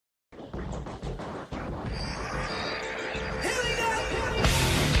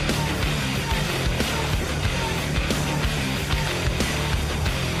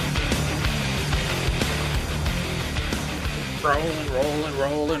Do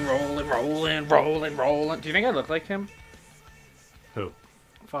you think I look like him? Who?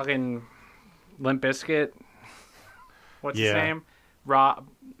 Fucking Limp Bizkit. What's his Yeah. name? Rob.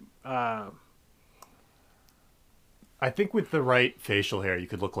 I think with the right facial hair, you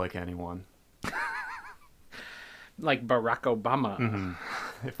could look like anyone. Like Barack Obama.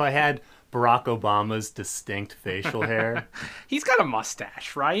 Mm-hmm. If I had Barack Obama's distinct facial hair, He's got a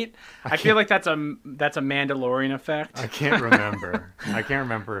mustache, right? I feel like that's a Mandalorian effect. I can't remember. I can't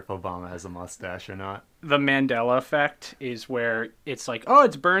remember if Obama has a mustache or not. The Mandela effect is where it's like, oh,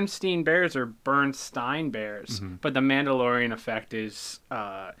 it's Bernstein Bears or Bernstein Bears. Mm-hmm. But the Mandalorian effect is,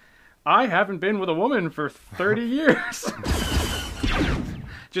 I haven't been with a woman for 30 years.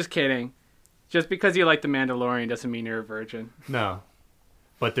 Just kidding. Just because you like the Mandalorian doesn't mean you're a virgin. No.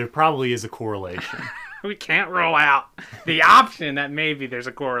 But there probably is a correlation. We can't rule out the option that maybe there's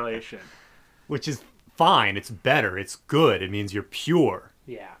a correlation. Which is fine. It's better. It's good. It means you're pure.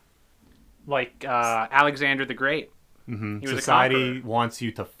 Yeah. Like Alexander the Great. Mm-hmm. He was a Society conqueror. wants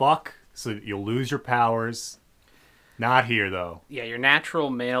you to fuck so that you'll lose your powers. Not here, though. Yeah, your natural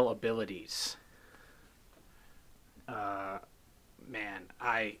male abilities. Man,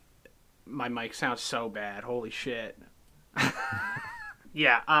 my mic sounds so bad. Holy shit.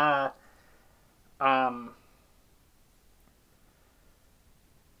 Yeah,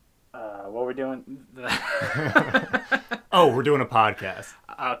 what we're doing? Oh, we're doing a podcast.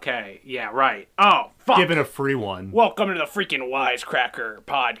 Okay, yeah, right. Oh, fuck. Giving a free one. Welcome to the freaking Wisecracker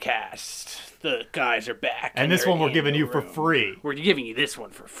podcast. The guys are back. And this they're one we're in giving the you for room. free. We're giving you this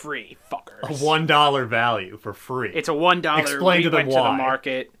one for free, fuckers. A $1 value for free. It's a $1. Explain we to them went to why. the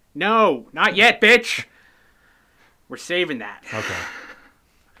market. No, not yet, bitch. We're saving that. Okay.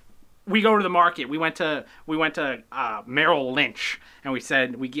 We go to the market. We went to Merrill Lynch, and we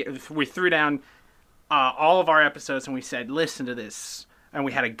said we threw down all of our episodes, and we said, listen to this. And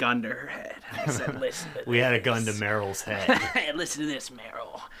we had a gun to her head. I said, listen to this. We had a gun to Meryl's head. Listen to this,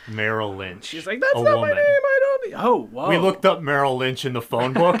 Meryl. Meryl Lynch. She's like, that's a not woman. my name. I don't need... Oh, whoa. We looked up Meryl Lynch in the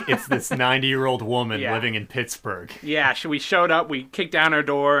phone book. It's this 90-year-old woman Yeah. living in Pittsburgh. Yeah, we showed up, we kicked down her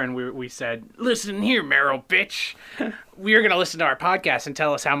door, and we said, listen here, Meryl, bitch. We're going to listen to our podcast and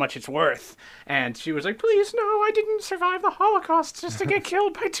tell us how much it's worth. And she was like, please, no, I didn't survive the Holocaust just to get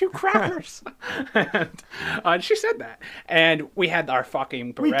killed by two crackers. And she said that. And we had our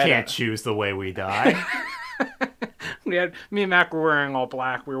fucking Beretta. We can't choose the way we die. Me and Mac were wearing all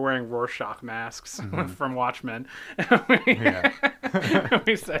black. We were wearing Rorschach masks from Watchmen. Yeah.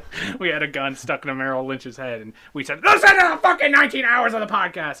 We said we had a gun stuck in Merrill Lynch's head, and we said, "Listen to the fucking 19 hours of the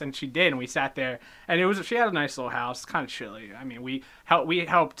podcast." And she did, and we sat there, and she had a nice little house, kind of chilly. I mean, we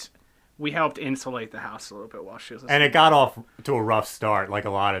helped insulate the house a little bit while she was listening. And it got off to a rough start, like a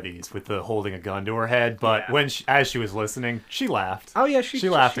lot of these, with the holding a gun to her head. But Yeah. as she was listening, she laughed. Oh yeah, she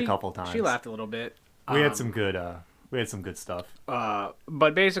laughed a couple times. She laughed a little bit. We had some good stuff.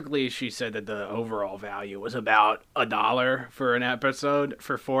 But basically, she said that the overall value was about $1 for an episode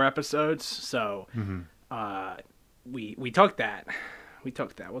for 4 episodes. So, we took that. We'll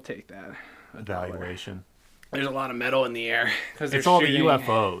take that. $1. Evaluation. There's a lot of metal in the air because It's all the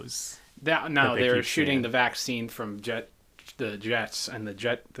UFOs. that they they're keep shooting seeing. the vaccine from the jets and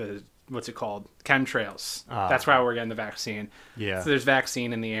the what's it called, chemtrails. That's why we're getting the vaccine. Yeah. So there's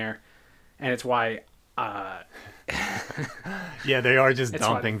vaccine in the air, and it's why. Yeah, they are just It's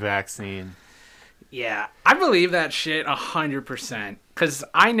dumping vaccine. Yeah, I believe that shit 100% because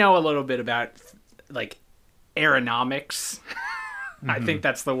I know a little bit about like aeronomics. I think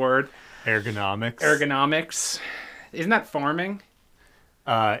that's the word. Ergonomics. Ergonomics. Isn't that farming?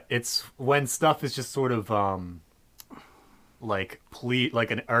 It's when stuff is just sort of like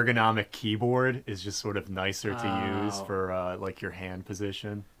an ergonomic keyboard is just sort of nicer to use for like your hand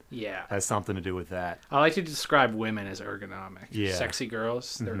position. Yeah. Has something to do with that. I like to describe women as ergonomic. Yeah. Sexy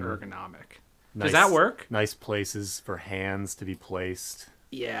girls, they're ergonomic. Nice- Does that work? Nice places for hands to be placed.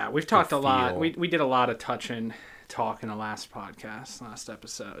 Yeah, we've talked a lot. feel. We did a lot of talk in the last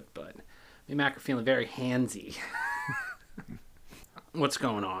episode, but me and Mac are feeling very handsy. What's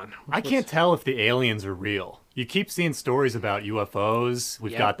going on? I can't tell if the aliens are real. You keep seeing stories about UFOs.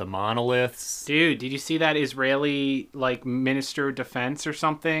 We've Yep. got the monoliths. Dude, did you see that Israeli like Minister of Defense or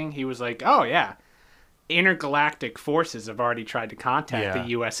something? He was like, "Oh yeah, intergalactic forces have already tried to contact Yeah. the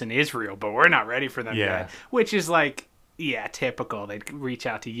U.S. and Israel, but we're not ready for them Yeah. yet." Which is like, yeah, typical. They'd reach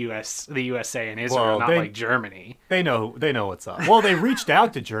out to the USA and Israel, Well, not they- like Germany. They know what's up. Well, they reached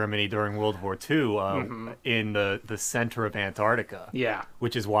out to Germany during World War II in the center of Antarctica. Yeah,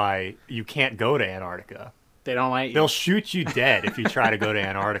 Which is why you can't go to Antarctica. They don't let you. They'll shoot you dead if you try to go to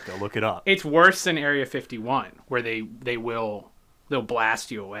Antarctica. Look it up. It's worse than Area 51, where they'll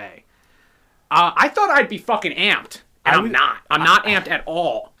blast you away. I thought I'd be fucking amped, and I'm not. I'm not amped at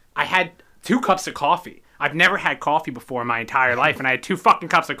all. I had 2 cups of coffee. I've never had coffee before in my entire life, and I had 2 fucking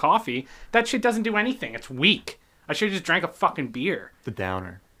cups of coffee. That shit doesn't do anything. It's weak. I should have just drank a fucking beer. The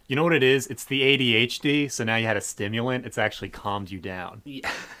downer. You know what it is? It's the ADHD, so now you had a stimulant. It's actually calmed you down. Yeah.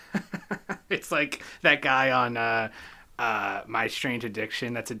 It's like that guy on My Strange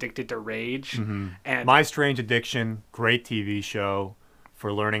Addiction that's addicted to rage. Mm-hmm. And My Strange Addiction, great TV show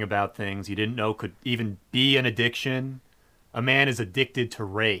for learning about things you didn't know could even be an addiction. A man is addicted to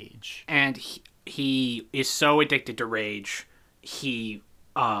rage. And he is so addicted to rage, he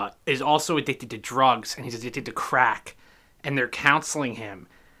is also addicted to drugs, and he's addicted to crack. And they're counseling him.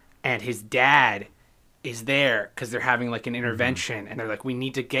 And his dad is there because they're having like an intervention. And they're like, we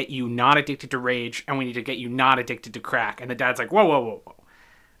need to get you not addicted to rage, and we need to get you not addicted to crack. And the dad's like, whoa, whoa, whoa, whoa.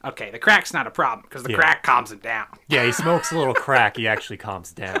 Okay, the crack's not a problem because the crack calms him down. Yeah, he smokes a little crack, he actually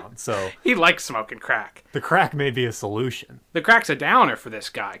calms down. So He likes smoking crack. the crack may be a solution. The crack's a downer for this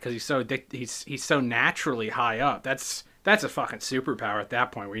guy because he's so addicted. He's so naturally high up. That's a fucking superpower at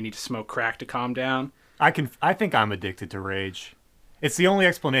that point where you need to smoke crack to calm down. I think I'm addicted to rage. It's the only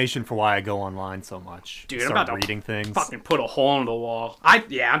explanation for why I go online so much. Dude, Start I'm about reading to things. fucking put a hole in the wall. I'm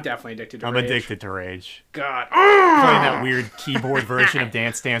definitely addicted to I'm rage. addicted to rage. God. Playing that weird keyboard version of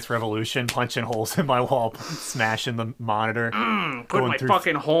Dance Dance Revolution, punching holes in my wall, smashing the monitor. Put my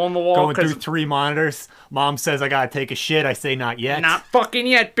fucking hole in the wall. Going through 3 monitors. Mom says I gotta take a shit. I say not yet. Not fucking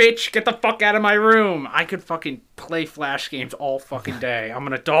yet, bitch. Get the fuck out of my room. I could fucking play Flash games all fucking day. I'm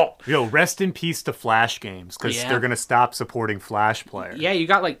an adult. Yo, rest in peace to Flash games, because they're gonna stop supporting Flash Player. Yeah, you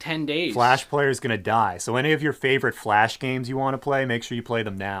got like 10 days. Flash Player is gonna die. So any of your favorite Flash games you want to play, make sure you play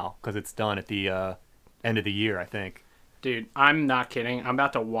them now, because it's done at the end of the year, I think. Dude, I'm not kidding. I'm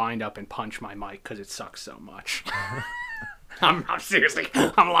about to wind up and punch my mic because it sucks so much. I'm seriously,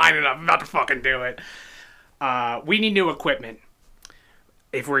 I'm lining up. I'm about to fucking do it. We need new equipment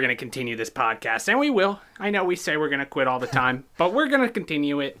if we're going to continue this podcast, and we will. I know we say we're going to quit all the time, but we're going to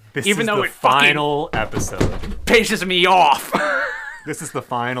continue it, Even though it final episode pisses me off. This is the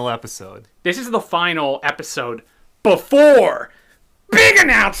final episode. This is the final episode before big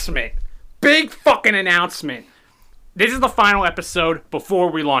announcement. Big fucking announcement. This is the final episode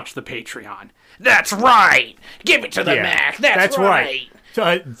before we launch the Patreon. That's right. Give it to the Mac. That's right.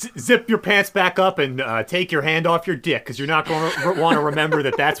 Zip your pants back up and take your hand off your dick, because you're not going to want to remember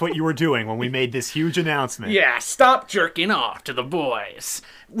that that's what you were doing when we made this huge announcement. Yeah, stop jerking off to the boys.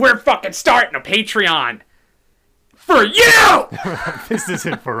 We're fucking starting a Patreon. For you! This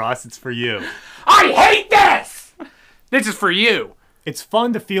isn't for us, it's for you. I hate this! This is for you. It's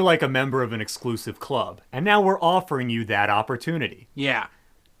fun to feel like a member of an exclusive club, and now we're offering you that opportunity. Yeah.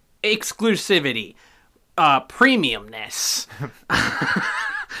 Exclusivity. Premiumness.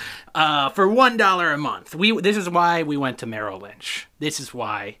 For $1 a month. This is why we went to Merrill Lynch. This is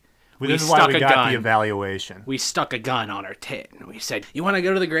why we got the evaluation. We stuck a gun on our tit, and we said, you want to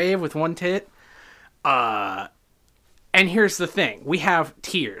go to the grave with one tit? And here's the thing. We have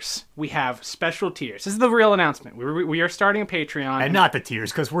tiers. We have special tiers. This is the real announcement. We are starting a Patreon. And not the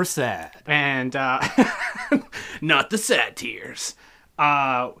tiers, because we're sad. And not the sad tiers.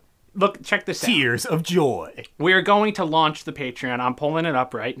 Look, check this out. Tears of joy. We're going to launch the Patreon. I'm pulling it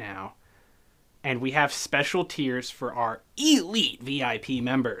up right now. And we have special tiers for our elite VIP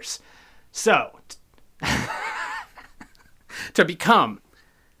members. So, to become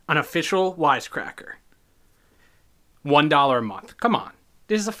an official Wisecracker, $1 a month. Come on.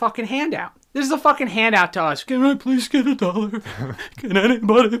 This is a fucking handout. This is a fucking handout to us. Can I please get $1? Can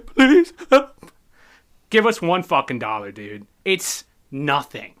anybody please help? Give us $1 fucking dollar, dude. It's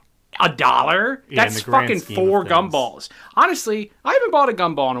nothing. $1? Yeah, That's fucking 4 gumballs. Honestly, I haven't bought a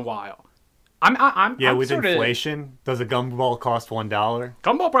gumball in a while. I'm with sorta, inflation, does a gumball cost $1?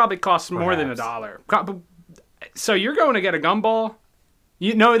 Gumball probably costs more than $1. So you're going to get a gumball?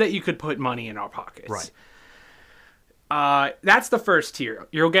 You know that you could put money in our pockets. Right. That's the first tier.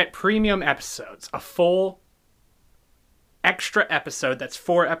 You'll get premium episodes, a full extra episode that's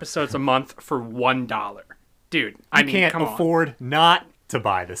 4 episodes a month for $1. Dude, I mean, can't come on. afford not to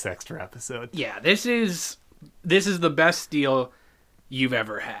buy this extra episode. Yeah, this is the best deal you've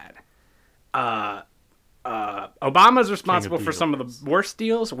ever had. Obama's responsible for some of the worst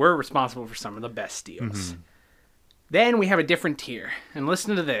deals. We're responsible for some of the best deals. Then we have a different tier. And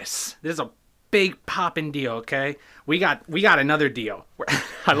listen to this. This is a big poppin' deal, okay? We got another deal.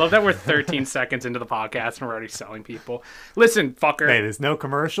 I love that we're 13 seconds into the podcast and we're already selling people. Listen, fucker. Hey, there's no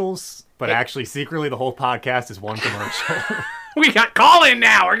commercials, but actually, secretly, the whole podcast is one commercial. We got call in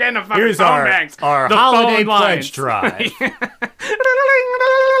now. We're getting a fucking Here's phone banks. our The holiday phone pledge lines. drive.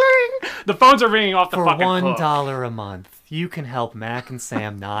 The phones are ringing off the For fucking $1 hook. a month, you can help Mac and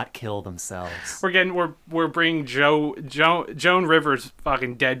Sam not kill themselves. We're bringing Joan Rivers'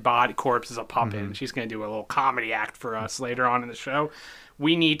 fucking dead body corpse as a puppet. Mm-hmm. And she's gonna do a little comedy act for us later on in the show.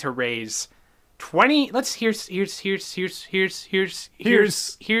 We need to raise 20. Here's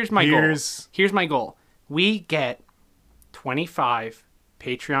my goal. Here's my goal. We get 25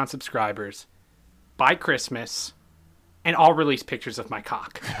 Patreon subscribers by Christmas, and I'll release pictures of my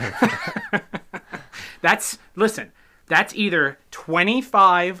cock. That's either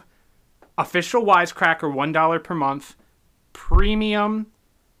 25 official Wisecracker $1 per month premium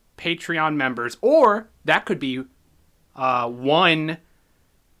Patreon members, or that could be one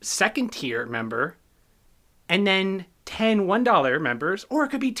second tier member, and then 10 $1 members, or it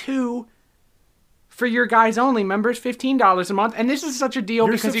could be two for your guys only members, $15 a month. And this is such a deal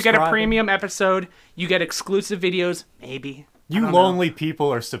because you get a premium episode, you get exclusive videos, maybe. You lonely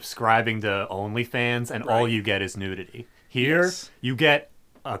people are subscribing to OnlyFans, and all you get is nudity. Here, you get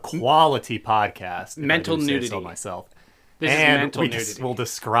a quality podcast. Mental if I do say nudity. so myself. This is mental nudity. We'll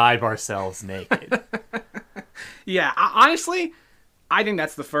describe ourselves naked. Yeah, honestly, I think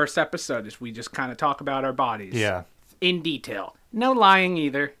that's the first episode, is we just kind of talk about our bodies. Yeah. In detail. No lying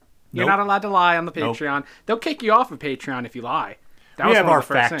either. You're Nope. not allowed to lie on the Patreon. Nope. They'll kick you off of Patreon if you lie. That We was have one our of the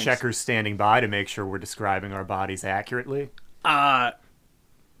first fact things. checkers standing by to make sure we're describing our bodies accurately.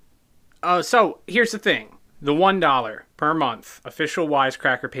 So here's the thing. The $1 per month official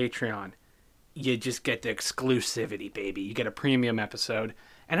Wisecracker Patreon, you just get the exclusivity, baby. You get a premium episode.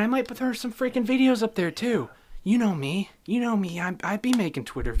 And I might throw some freaking videos up there, too. You know me. I'd be making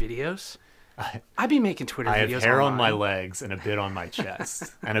Twitter videos. I'd be making Twitter I videos. have hair on my online. legs and a bit on my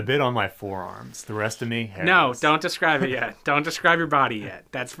chest and a bit on my forearms. The rest of me, hair. No, don't describe it yet. Don't describe your body yet.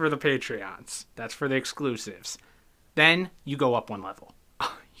 That's for the Patreons. That's for the exclusives. Then you go up one level.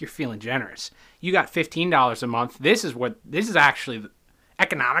 You're feeling generous. You got $15 a month. This is actually,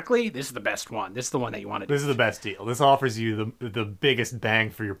 economically, this is the best one. This is the one that you want to do. This is the best deal. This offers you the biggest bang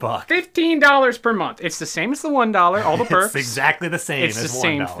for your buck. $15 per month. It's the same as the $1. All the perks. It's exactly the same It's as the $1.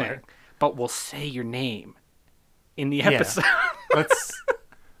 same thing. But we'll say your name in the episode.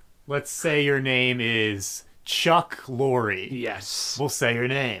 Let's say your name is Chuck Lorre. Yes. We'll say your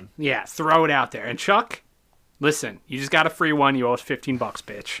name. Yeah, throw it out there. And Chuck, listen, you just got a free one. You owe us $15,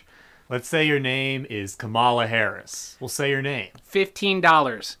 bitch. Let's say your name is Kamala Harris. We'll say your name.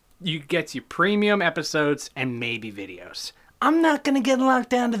 $15. You get your premium episodes and maybe videos. I'm not going to get locked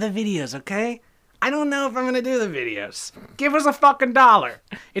down to the videos, okay? I don't know if I'm going to do the videos. Give us a fucking dollar.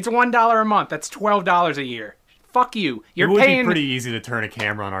 It's $1 a month. That's $12 a year. Fuck you. You're it would paying... be pretty easy to turn a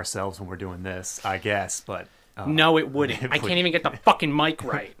camera on ourselves when we're doing this, I guess, but... No, it wouldn't. I can't even get the fucking mic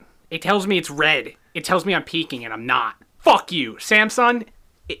right. It tells me it's red. It tells me I'm peaking and I'm not. Fuck you. Samsung,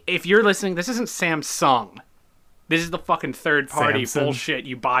 if you're listening, this isn't Samsung. This is the fucking third-party Samsung. bullshit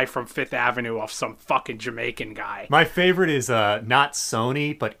you buy from Fifth Avenue off some fucking Jamaican guy. My favorite is not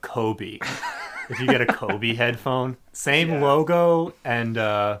Sony, but Kobe. If you get a Kobe headphone. Same logo and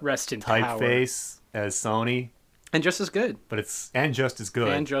Rest in power. typeface as Sony, And just as good. but it's just as good.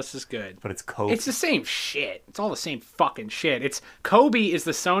 And just as good. But it's Kobe. It's the same shit. It's all the same fucking shit. It's Kobe is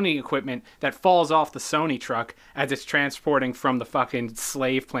the Sony equipment that falls off the Sony truck as it's transporting from the fucking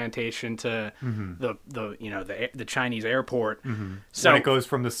slave plantation to the Chinese airport. So when it goes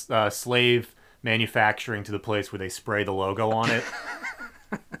from the slave manufacturing to the place where they spray the logo on it.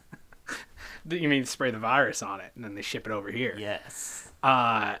 you mean spray the virus on it and then they ship it over here? Yes.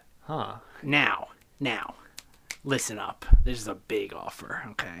 Now, listen up. This is a big offer,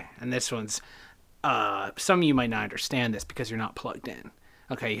 okay? And this one's, some of you might not understand this because you're not plugged in.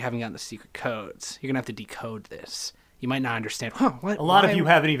 Okay, you haven't gotten the secret codes. You're going to have to decode this. You might not understand. What? A lot of you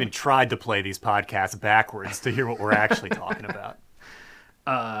haven't even tried to play these podcasts backwards to hear what we're actually talking about.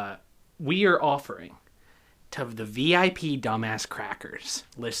 We are offering to the VIP dumbass crackers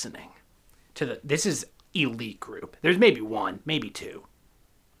listening to this is elite group. There's maybe one, maybe two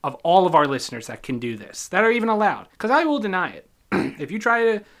of all of our listeners that can do this, that are even allowed. Because I will deny it. If you try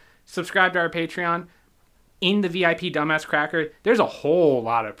to subscribe to our Patreon, in the VIP Dumbass Cracker, there's a whole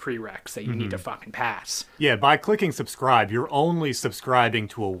lot of prereqs that you need to fucking pass. Yeah, by clicking subscribe, you're only subscribing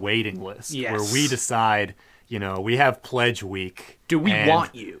to a waiting list Yes. where we decide, we have pledge week. Do we and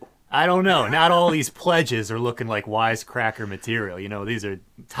want you? I don't know. Not all these pledges are looking like wisecracker material. You know, these are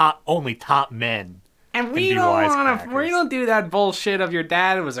only top men. And we don't do that bullshit of your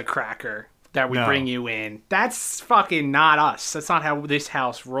dad was a cracker that we bring you in. That's fucking not us. That's not how this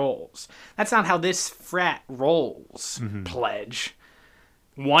house rolls. That's not how this frat rolls. Pledge.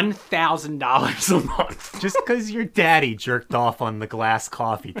 $1,000 a month. Just because your daddy jerked off on the glass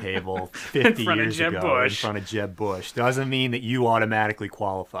coffee table 50 years ago in front of Jeb Bush doesn't mean that you automatically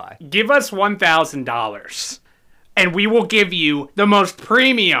qualify. Give us $1,000 and we will give you the most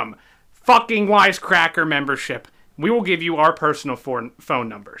premium fucking Wisecracker membership. We will give you our personal phone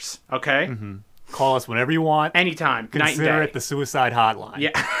numbers, okay? Call us whenever you want. Anytime. Consider it the suicide hotline.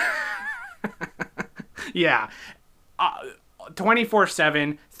 Yeah. Yeah.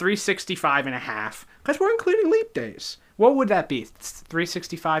 24/7, 365 and a half. Because we're including leap days. What would that be?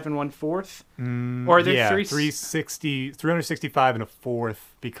 365 and 1/4? Or are there 365 and a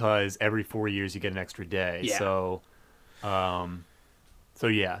fourth because every 4 years you get an extra day. Yeah. So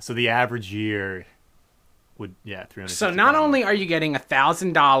the average year would 365. So not only are you getting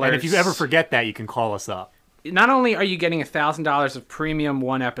 $1,000, and if you ever forget that, you can call us up. Not only are you getting $1,000 of premium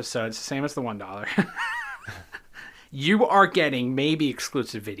one episodes, the same as the $1. You are getting maybe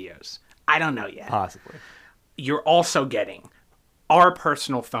exclusive videos. I don't know yet. Possibly. You're also getting our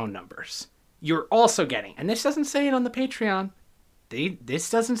personal phone numbers. You're also getting, and this doesn't say it on the Patreon. This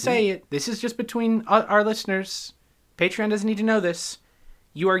doesn't say it. This is just between our listeners. Patreon doesn't need to know this.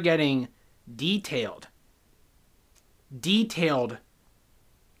 You are getting detailed.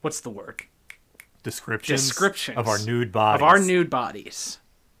 What's the word? Descriptions Descriptions of our nude bodies. Of our nude bodies.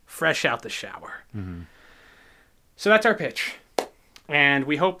 Fresh out the shower. So that's our pitch. And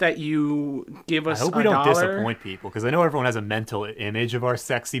we hope that you give us I hope $1. we don't disappoint people, because I know everyone has a mental image of our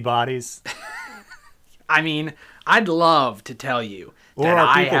sexy bodies. I mean, I'd love to tell you that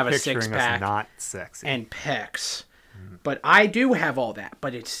I have a six-pack not sexy and pecs. But I do have all that,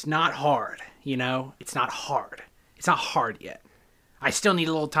 but it's not hard, you know? It's not hard. It's not hard yet. I still need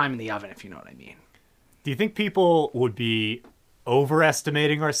a little time in the oven, if you know what I mean. Do you think people would be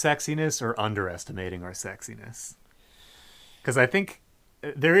overestimating our sexiness or underestimating our sexiness? Because I think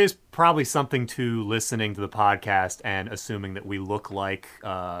there is probably something to listening to the podcast and assuming that we look like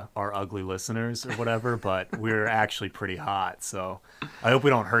our ugly listeners or whatever, but we're actually pretty hot. So I hope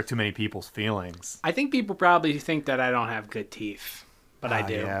we don't hurt too many people's feelings. I think people probably think that I don't have good teeth, but I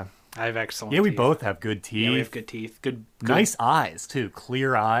do. Yeah. I have excellent Yeah, we teeth. both have good teeth. Yeah, we have good teeth. Good. Nice eyes, too.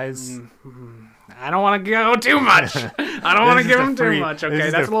 Clear eyes. I don't want to go too much. I don't want to give them too much. Okay,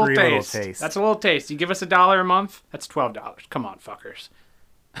 that's a little taste. That's a little taste. You give us $1 a month, that's $12. Come on, fuckers.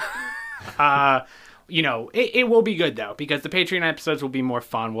 You know, it will be good, though, because the Patreon episodes will be more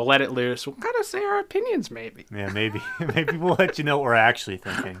fun. We'll let it loose. We'll kind of say our opinions, maybe. Yeah, maybe we'll let you know what we're actually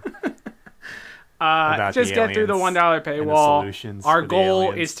thinking. Just get through the $1 paywall. Our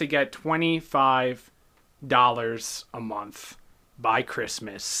goal is to get $25 a month by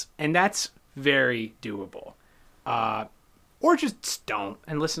Christmas, and that's very doable. Or just don't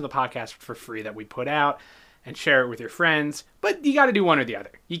and listen to the podcast for free that we put out and share it with your friends. But you got to do one or the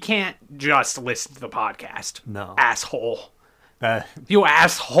other. You can't just listen to the podcast. No. Asshole. You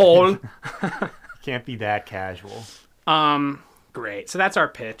asshole. Can't be that casual. Great. So that's our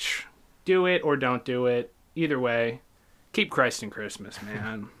pitch. Do it or don't do it. Either way, keep Christ in Christmas,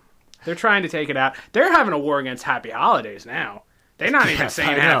 man. They're trying to take it out. They're having a war against Happy Holidays now. They're not even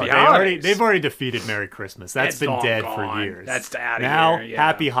saying Happy Holidays. They've already defeated Merry Christmas. That's been dead for years. That's out of now, here. Yeah.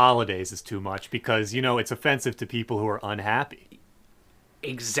 Happy Holidays is too much because, you know, it's offensive to people who are unhappy.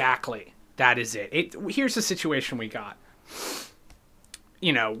 Exactly. That is it. Here's the situation we got.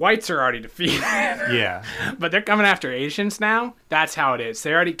 You know, whites are already defeated. Yeah. But they're coming after Asians now. That's how it is.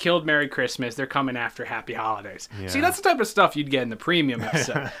 They already killed Merry Christmas. They're coming after Happy Holidays. Yeah. See, that's the type of stuff you'd get in the premium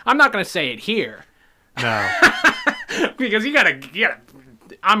episode. I'm not going to say it here. No. Because you gotta.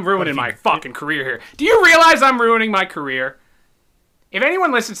 I'm ruining my fucking career here. Do you realize I'm ruining my career? If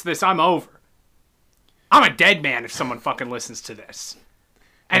anyone listens to this, I'm over. I'm a dead man if someone fucking listens to this.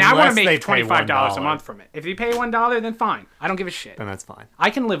 And I want to make $25 a month from it. If you pay $1, then fine. I don't give a shit. Then that's fine. I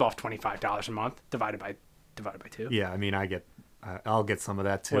can live off $25 a month divided by 2. Yeah, I mean, I'll get some of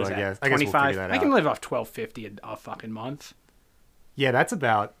that too. What is I that? guess. 25. I guess we'll figure that out. I can live off $12.50 a fucking month. Yeah, that's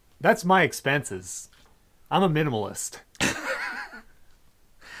my expenses. I'm a minimalist.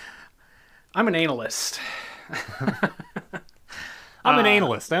 I'm an analyst. I'm an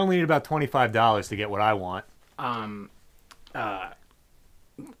analyst. I only need about $25 to get what I want.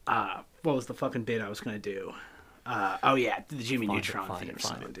 What was the fucking bit I was gonna do? Oh yeah, the Jimmy Neutron theme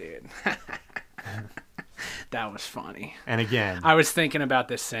song, dude. That was funny. And again, I was thinking about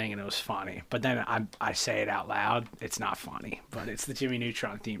this saying and it was funny, but then I say it out loud. It's not funny, but it's the Jimmy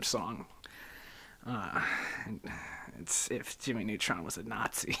Neutron theme song. It's if Jimmy Neutron was a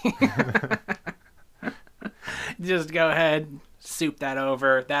Nazi. Just go ahead, soup that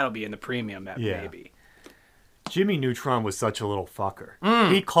over. That'll be in the premium, baby. Jimmy Neutron was such a little fucker.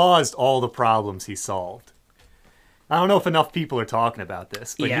 He caused all the problems he solved. I don't know if enough people are talking about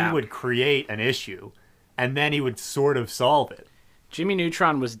this, but he would create an issue, and then he would sort of solve it. Jimmy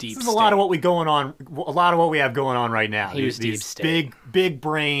Neutron was deep. This is a lot of what we have going on right now. He was deep These state.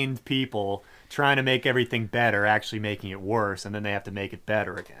 big-brained people trying to make everything better, actually making it worse, and then they have to make it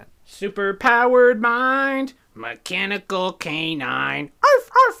better again. Super-powered mind, mechanical canine,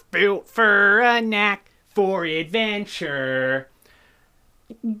 arf, arf, built for a knack for adventure.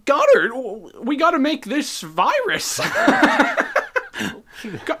 Goddard, we gotta make this virus. We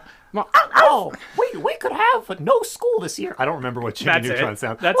could have no school this year. I don't remember what Jimmy Neutron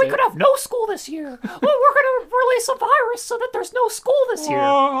sounds. We could have no school this year. Well, we're going to release a virus so that there's no school this year.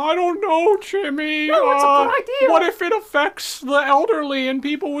 I don't know, Jimmy. No, it's a good idea. What if it affects the elderly and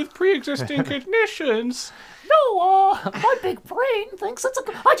people with pre-existing conditions? No, my big brain thinks I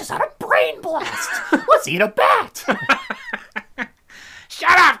just had a brain blast. Let's eat a bat.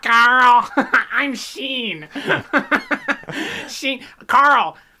 Shut up, Carl. I'm Sheen.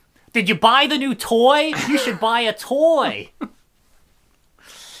 Carl. Did you buy the new toy? You should buy a toy.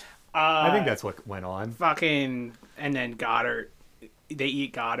 I think that's what went on. And then Goddard, they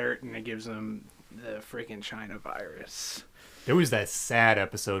eat Goddard and it gives them the freaking China virus. There was that sad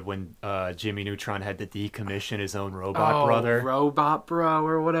episode when Jimmy Neutron had to decommission his own robot brother. Robot bro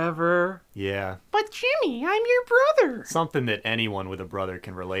or whatever. Yeah. But Jimmy, I'm your brother. Something that anyone with a brother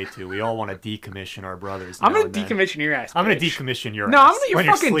can relate to. We all want to decommission our brothers. I'm going to decommission your ass, bitch. I'm going to decommission your ass. No, I'm going to you're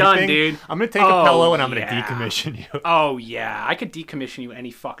fucking done, dude. I'm going to take a pillow and I'm going to decommission you. Oh, yeah. I could decommission you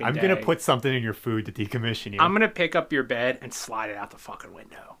any fucking day. I'm going to put something in your food to decommission you. I'm going to pick up your bed and slide it out the fucking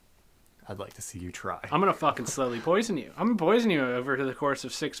window. I'd like to see you try. I'm going to fucking slowly poison you. I'm going to poison you over the course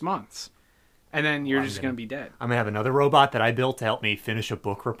of 6 months. And then you're just going to be dead. I'm going to have another robot that I built to help me finish a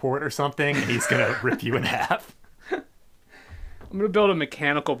book report or something, and he's going to rip you in half. I'm going to build a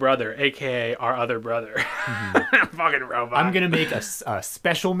mechanical brother, a.k.a. our other brother. Mm-hmm. Fucking robot. I'm going to make a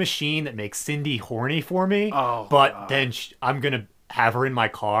special machine that makes Cindy horny for me. Oh, but God. then I'm going to have her in my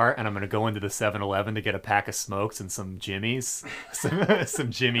car, and I'm going to go into the 7-Eleven to get a pack of smokes and some Jimmys.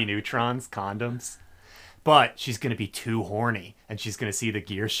 some Jimmy Neutrons, condoms. But she's going to be too horny, and she's going to see the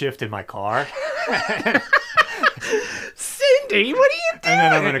gear shift in my car. Cindy, what are you doing? And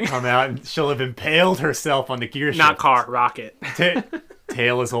then I'm going to come out, and she'll have impaled herself on the gear shift. Not car, rocket.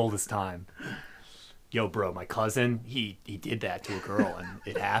 Tale as old as time. Yo, bro, my cousin, he did that to a girl, and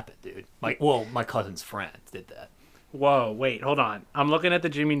it happened, dude. My cousin's friend did that. Whoa, wait, hold on. I'm looking at the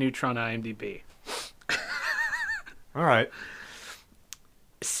Jimmy Neutron IMDb. All right.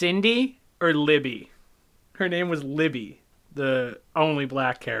 Cindy or Libby? Her name was Libby. The only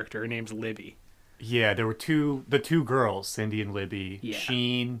black character. Her name's Libby. Yeah, there were the two girls, Cindy and Libby. Yeah.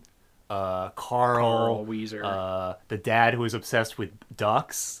 Sheen, Carl Weezer. The dad who was obsessed with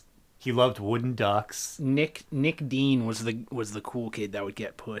ducks. He loved wooden ducks. Nick Dean was the cool kid that would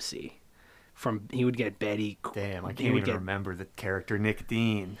get pussy. He would get Betty. Damn, I can't even remember the character Nick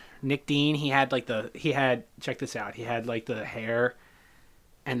Dean. Nick Dean, check this out. He had like the hair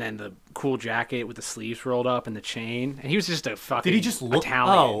and then the cool jacket with the sleeves rolled up and the chain. And he was just a fucking Did he just look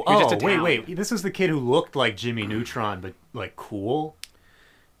Italian. Wait. This was the kid who looked like Jimmy Neutron but like cool?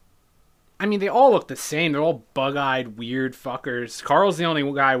 I mean, they all look the same. They're all bug-eyed, weird fuckers. Carl's the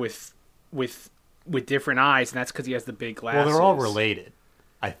only guy with different eyes, and that's because he has the big glasses. Well, they're all related,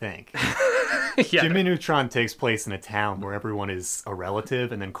 I think. Yeah. Jimmy Neutron takes place in a town where everyone is a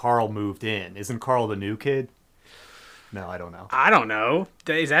relative, and then Carl moved in. Isn't Carl the new kid? No, I don't know. I don't know.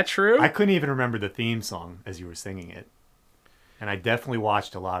 Is that true? I couldn't even remember the theme song as you were singing it. And I definitely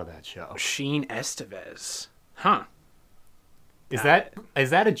watched a lot of that show. Sheen Estevez. Huh. Is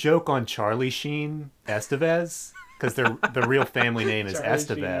that a joke on Charlie Sheen Estevez? Because the real family name is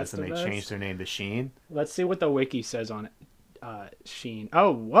Estevez, and they changed their name to Sheen. Let's see what the wiki says on it. Sheen.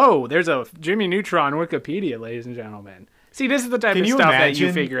 Oh, whoa! There's a Jimmy Neutron Wikipedia, ladies and gentlemen. See, this is the type of stuff that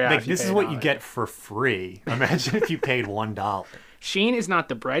you figure out. Like, this is what you get for free. Imagine if you paid $1. Sheen is not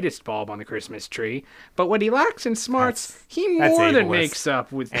the brightest bulb on the Christmas tree, but what he lacks in smarts, he more than makes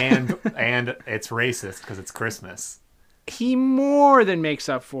up with. and it's racist because it's Christmas. He more than makes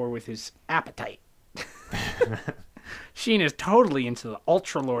up for with his appetite. Sheen is totally into the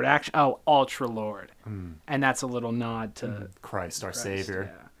Ultra Lord action. Oh, Ultra Lord. And that's a little nod to Christ, our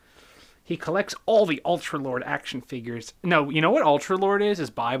Savior. Yeah. He collects all the Ultra Lord action figures. No, you know what Ultra Lord is? Is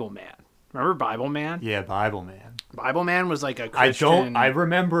Bible Man. Remember Bible Man? Yeah, Bible Man. Bible Man was like a Christian... I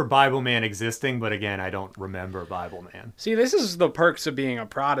remember Bible Man existing, but again, I don't remember Bible Man. See, this is the perks of being a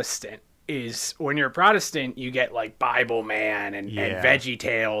Protestant. Is when you're a Protestant, you get like Bible Man and Veggie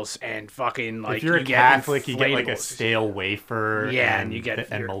Tales and fucking like. If you're a Catholic, you get like a stale wafer. Yeah, and you get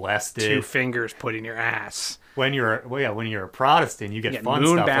molested. 2 fingers put in your ass. When you're a Protestant, you get fun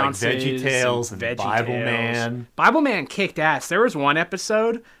moon stuff bounces like Veggie Tales and Bible Man. Bible Man kicked ass. There was one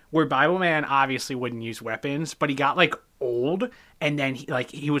episode where Bible Man obviously wouldn't use weapons, but he got like old, and then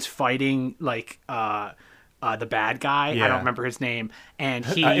he was fighting like the bad guy. Yeah. I don't remember his name, and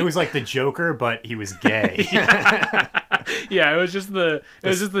it was like the Joker, but he was gay. Yeah, it was just his name.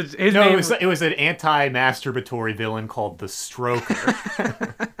 It was an anti-masturbatory villain called the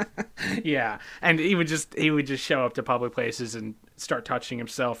Stroker. Yeah, and he would just show up to public places and start touching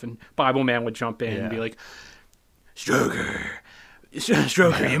himself, and Bible Man would jump in and be like, Stroker,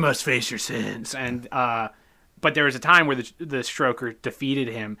 you must face your sins. And but there was a time where the Stroker defeated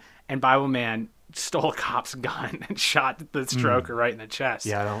him, and Bible Man stole a cop's gun and shot the Stroker right in the chest.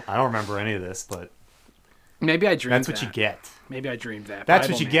 Yeah, I don't remember any of this, but maybe I dreamed that's what you get. Maybe I dreamed that. That's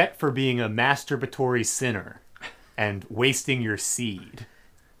Bible what you get for being a masturbatory sinner and wasting your seed.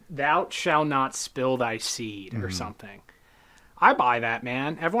 Thou shalt not spill thy seed or something. I buy that,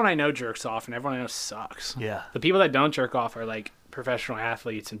 man. Everyone I know jerks off, and everyone I know sucks. Yeah. The people that don't jerk off are like professional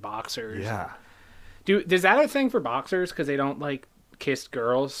athletes and boxers. Yeah. Is that a thing for boxers because they don't like kiss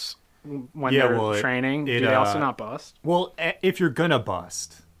girls when they're training? Do they also not bust? Well, if you're gonna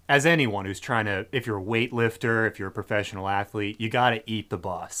bust, as anyone who's trying to, if you're a weightlifter, if you're a professional athlete, you gotta eat the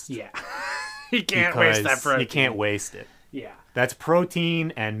bust. Yeah. You can't waste that protein. You can't waste it. Yeah. That's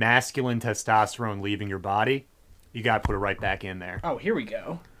protein and masculine testosterone leaving your body. You gotta put it right back in there. Oh, here we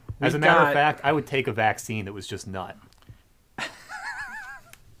go. As a matter of fact, I would take a vaccine that was just nut.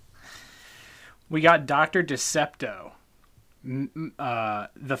 We got Dr. Decepto, the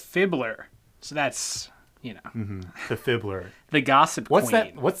Fibbler. So that's, you know. Mm-hmm. The Fibbler. The Gossip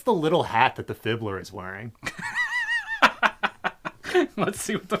Queen. What's the little hat that the Fibbler is wearing? Let's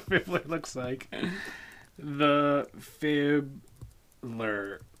see what the Fibbler looks like. The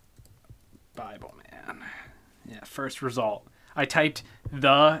Fibbler Bible Man. Yeah, first result. I typed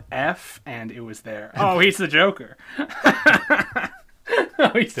the F and it was there. Oh, he's the Joker. No,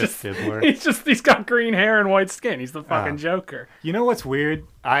 he's got green hair and white skin. He's the fucking Joker. You know what's weird?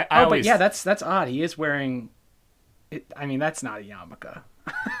 But yeah, that's odd. He is wearing. I mean, that's not a yarmulke.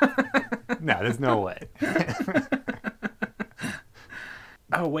 No, there's no way.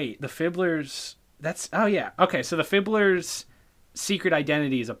 Oh wait, the Fibbler's. Oh yeah. Okay, so the Fibbler's secret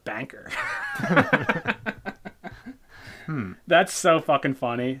identity is a banker. That's so fucking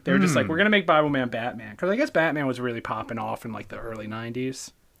funny. They were just like, we're gonna make Bible Man Batman, because I guess Batman was really popping off in like the early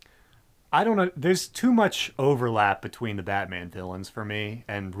 90s. I don't know. There's too much overlap between the Batman villains for me,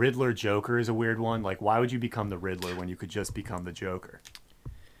 and Riddler Joker is a weird one. Like, why would you become the Riddler when you could just become the Joker?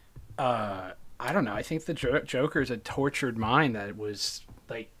 I don't know. I think the Joker's a tortured mind that was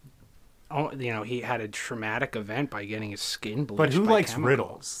like, he had a traumatic event by getting his skin bleached. But who likes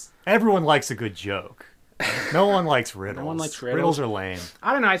riddles? Everyone likes a good joke. No one likes riddles. No one likes riddles. Riddles are lame.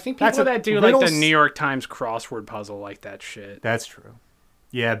 I don't know. I think people that do riddles, like the New York Times crossword puzzle like that shit. That's true.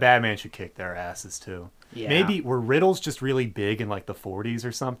 Yeah, Batman should kick their asses too. Yeah. Maybe were riddles just really big in like the 40s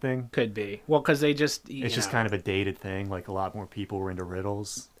or something? Could be. Well, because they just it's just kind of a dated thing. Like a lot more people were into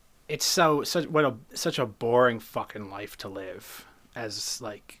riddles. It's such a boring fucking life to live. As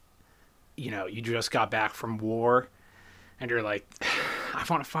like, you just got back from war. And you're like, I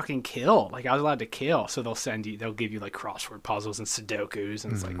want to fucking kill. Like, I was allowed to kill. So they'll give you like crossword puzzles and Sudokus.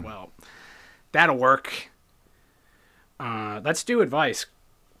 And it's like, well, that'll work. Let's do advice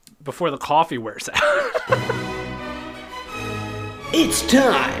before the coffee wears out. It's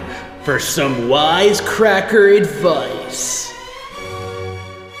time for some wisecracker advice.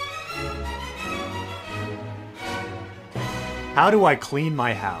 How do I clean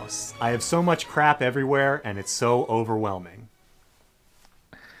my house? I have so much crap everywhere, and it's so overwhelming.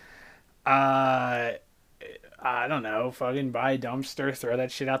 I don't know. Fucking buy a dumpster, throw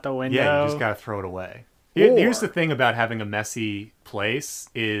that shit out the window. Yeah, you just gotta throw it away. Here's the thing about having a messy place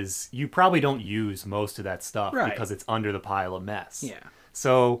is you probably don't use most of that stuff because it's under the pile of mess. Yeah.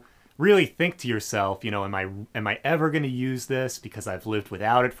 So really think to yourself, am I ever going to use this because I've lived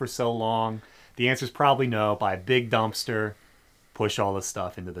without it for so long? The answer is probably no. Buy a big dumpster. Push all the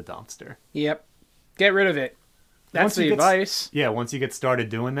stuff into the dumpster. Yep. Get rid of it. That's the advice. Yeah, once you get started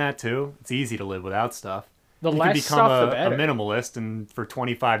doing that too, it's easy to live without stuff. The You less could become stuff, the a better. minimalist, and for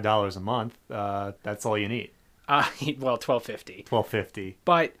 $25 a month, that's all you need. Well, $12.50. $12.50.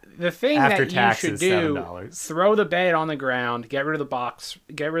 But the thing After that you taxes, should do, $7. throw the bed on the ground, get rid of the box,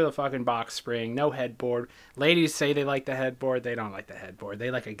 get rid of the fucking box spring, no headboard. Ladies say they like the headboard. They don't like the headboard. They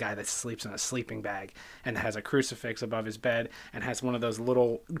like a guy that sleeps in a sleeping bag and has a crucifix above his bed and has one of those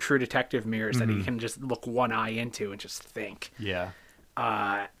little True Detective mirrors that he can just look one eye into and just think. Yeah.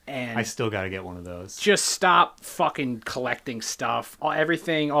 And I still got to get one of those. just stop fucking collecting stuff.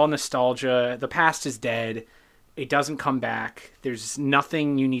 Everything, all nostalgia. The past is dead. It doesn't come back. There's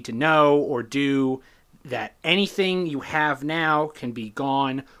nothing you need to know or do. That anything you have now can be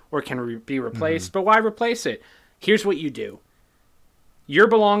gone or can be replaced. But why replace it? Here's what you do. Your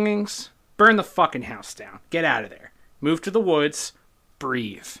belongings, burn the fucking house down. Get out of there. Move to the woods.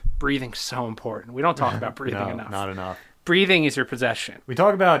 Breathe. Breathing's so important. We don't talk about breathing No, enough. not enough. Breathing is your possession. We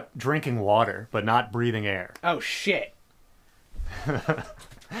talk about drinking water, but not breathing air. Oh, shit.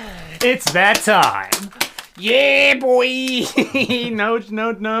 It's that time. Yeah, boy.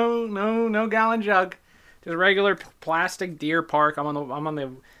 no gallon jug. Just regular plastic Deer Park. I'm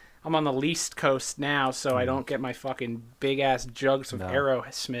on the least coast now, so I don't get my fucking big ass jugs of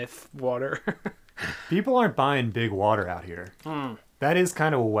Aerosmith water. People aren't buying big water out here. That is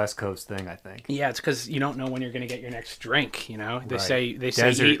kind of a West Coast thing, I think. Yeah, it's because you don't know when you're gonna get your next drink. You know, they Right. say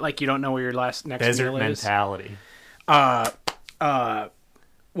Desert- eat like you don't know where your next Desert meal is. mentality.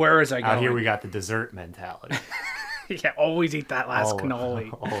 Where was I going? Out here we got the dessert mentality. Yeah, always eat that last cannoli.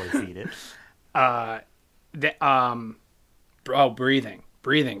 Always eat it.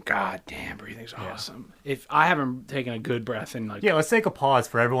 Breathing. God damn, breathing's awesome. If I haven't taken a good breath in like Yeah, let's take a pause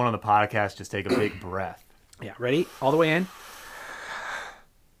for everyone on the podcast. Just take a big breath. yeah, ready? All the way in.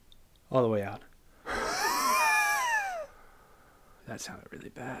 All the way out. That sounded really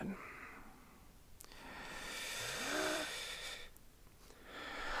bad.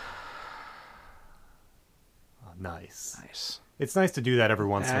 Nice. Nice. It's nice to do that every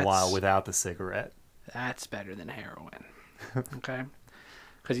once in a That's- while without the cigarette. That's better than heroin. Okay?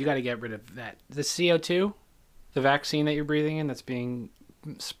 Because you got to get rid of that. The CO2, the vaccine that you're breathing in that's being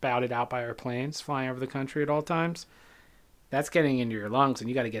spouted out by our planes flying over the country at all times, that's getting into your lungs, and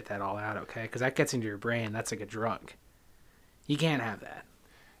you got to get that all out, okay? Because that gets into your brain. That's like a drug. You can't have that.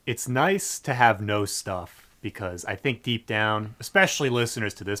 It's nice to have no stuff because I think deep down, especially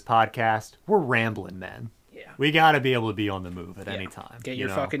listeners to this podcast, we're rambling men. Yeah. We got to be able to be on the move at any Yeah. time. Get you your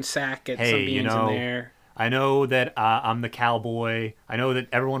know? fucking sack, get Hey, some beans you know, in there. I know that I'm the cowboy. I know that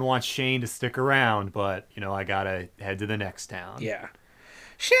everyone wants Shane to stick around, but, you know, I got to head to the next town. Yeah.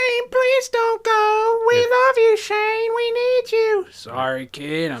 Shane, please don't go. We love you, Shane. We need you. Sorry,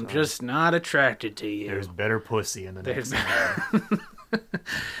 kid. I'm just not attracted to you. There's better pussy in the next There's town.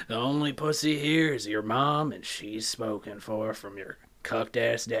 The only pussy here is your mom, and she's spoken for from your cucked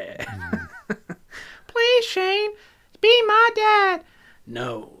ass dad. Mm-hmm. Please, Shane, be my dad.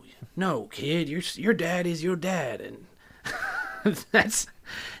 No, kid, your dad is your dad, and that's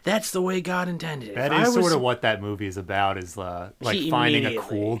the way God intended it. That If I is was- sort of what that movie is about, is like She finding a immediately-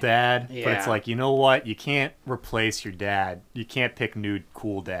 cool dad. But Yeah. it's like, you know what? You can't replace your dad. You can't pick new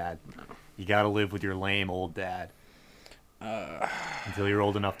cool dad. You got to live with your lame old dad until you're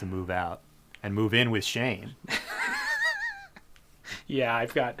old enough to move out and move in with Shane. Yeah,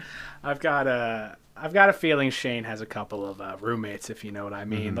 I've got a feeling Shane has a couple of roommates, if you know what I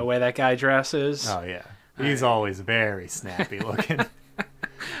mean. Mm-hmm. The way that guy dresses. Oh yeah, he's always very snappy looking.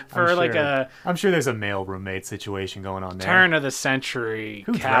 For like a I'm sure there's a male roommate situation going on there. turn of the century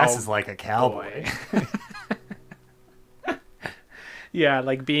Who dresses like a cowboy? Yeah,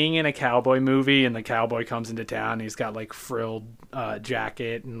 like being in a cowboy movie and the cowboy comes into town and he's got like frilled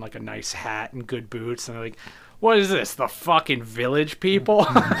jacket and like a nice hat and good boots, and they're like, what is this, the fucking Village People?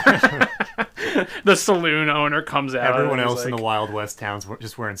 The saloon owner comes out. Everyone and he's else in like- the Wild West towns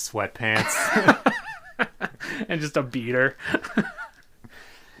just wearing sweatpants. and just a beater.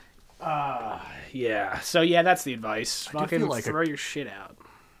 Yeah. So yeah, that's the advice. do Fucking feel like throw your shit out.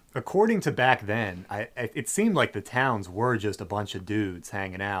 According to back then, it seemed like the towns were just a bunch of dudes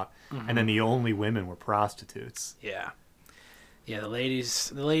hanging out, and then the only women were prostitutes. Yeah. Yeah, the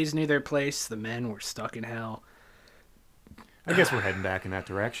ladies knew their place. The men were stuck in hell. I guess we're heading back in that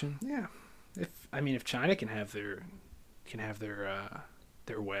direction. Yeah. If China can have their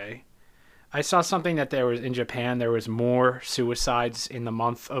way. I saw something that there was in Japan. There was more suicides in the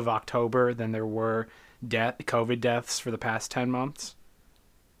month of October than there were COVID deaths for the past 10 months.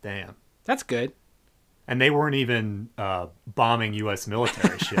 Damn. That's good. And they weren't even bombing U.S.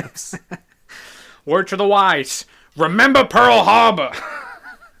 military ships. Word to the wise. Remember Pearl Harbor.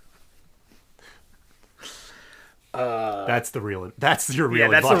 That's your real That's the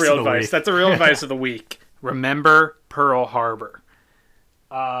advice real of the advice. week. That's the real advice of the week. Remember Pearl Harbor.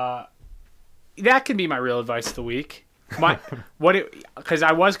 That can be my real advice of the week. Because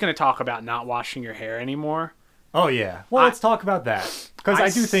I was going to talk about not washing your hair anymore. Oh yeah. Well, let's talk about that because I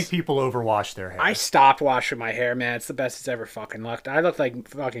do think people overwash their hair. I stopped washing my hair, man. It's the best it's ever fucking looked. I look like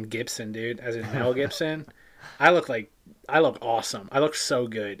fucking Gibson, dude, as in Mel Gibson. I look awesome. I look so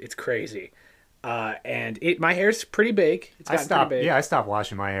good. It's crazy. And my hair's pretty big. It's gotten pretty big. Yeah, I stopped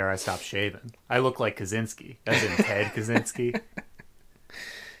washing my hair. I stopped shaving. I look like Kaczynski, as in Ted Kaczynski.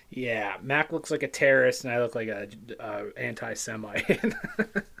 Yeah, Mac looks like a terrorist, and I look like a anti-Semite.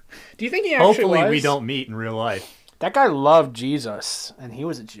 Do you think he actually Hopefully was? we don't meet in real life. That guy loved Jesus, and he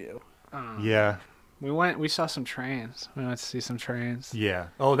was a Jew. Yeah. We saw some trains. We went to see some trains. Yeah.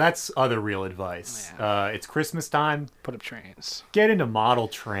 Oh, that's other real advice. Yeah. It's Christmas time. Put up trains. Get into model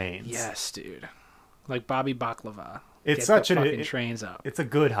trains. Yes, dude. Like Bobby Baklava. It's Get such the an fucking trains up. It's a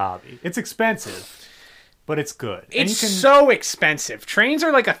good hobby. It's expensive, but it's good. It's so expensive. Trains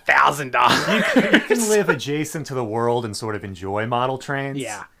are like $1,000. You can live adjacent to the world and sort of enjoy model trains.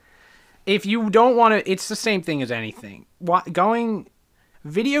 Yeah. If you don't want to, it's the same thing as anything.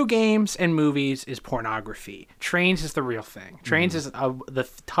 Video games and movies is pornography. Trains is the real thing. Trains is the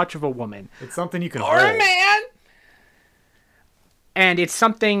touch of a woman. It's something you can Or hold. a man. And it's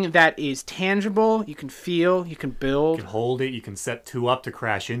something that is tangible. You can feel. You can build. You can hold it. You can set two up to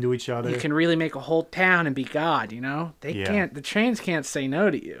crash into each other. You can really make a whole town and be God, you know? The trains can't say no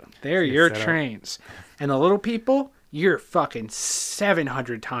to you. They're your trains. And the little people, you're fucking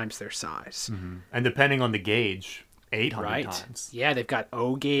 700 times their size. Mm-hmm. And depending on the gauge, 800 times. Yeah, they've got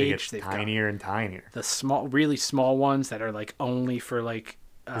O gauge. They've tinier and tinier. The really small ones that are like only for like.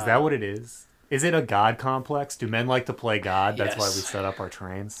 Is that what it is? Is it a God complex? Do men like to play God? That's why we Yes. set up our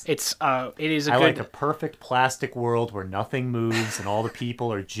trains. It is I like a perfect plastic world where nothing moves and all the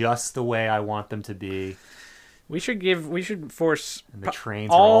people are just the way I want them to be. We should force. And the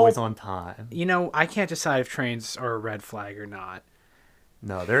trains are always on time. You know, I can't decide if trains are a red flag or not.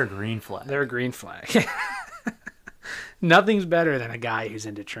 No, they're a green flag. They're a green flag. Nothing's better than a guy who's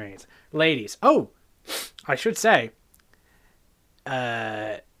into trains. Ladies, I should say,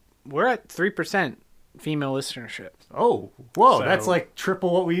 we're at 3% female listenership. Oh, whoa, So- that's like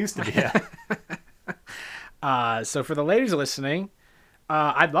triple what we used to be at. So for the ladies listening,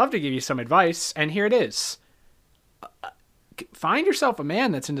 I'd love to give you some advice, and here it is. Find yourself a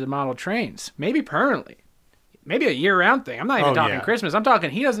man that's into the model trains, maybe permanently, maybe a year-round thing. I'm not even talking Christmas. I'm talking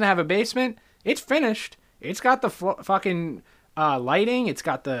he doesn't have a basement. It's finished. It's got the fucking lighting. It's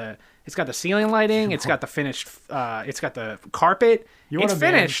got the ceiling lighting. It's got the finished. It's got the carpet. It's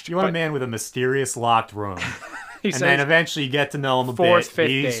finished. You want a man with a mysterious locked room. And then eventually you get to know him a bit.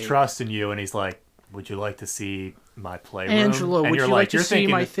 He's trusting you, and he's like, "Would you like to see my playroom?" Angela, would you like to see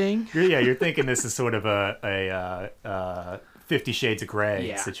my thing? You're thinking this is sort of a 50 Shades of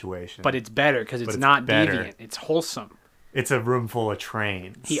Grey situation. But it's better because it's not deviant. It's wholesome. It's a room full of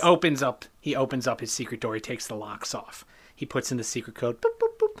trains. He opens up his secret door. He takes the locks off. He puts in the secret code. Boop,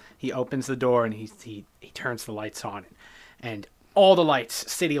 boop, boop. He opens the door and he turns the lights on, and all the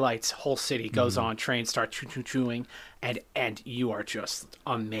lights, city lights, whole city goes on. Trains start chewing, and you are just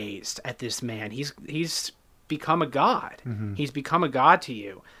amazed at this man. He's become a god. He's become a god to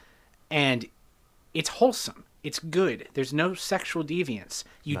you, and it's wholesome. It's good. There's no sexual deviance.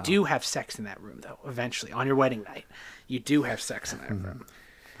 You do have sex in that room, though. Eventually, on your wedding night, you do have sex in that room.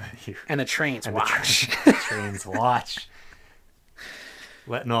 And the trains watch. The trains watch.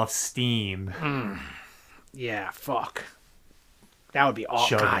 Letting off steam. Yeah, fuck. That would be all.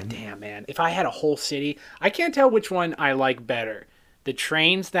 Shoving. God damn, man. If I had a whole city, I can't tell which one I like better. The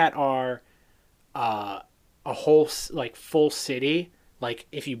trains that are a whole, like, full city, like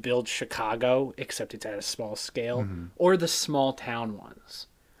if you build Chicago, except it's at a small scale, or the small town ones.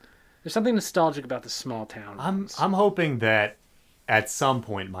 There's something nostalgic about the small town ones. I'm hoping that at some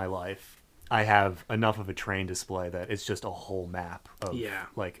point in my life, I have enough of a train display that it's just a whole map of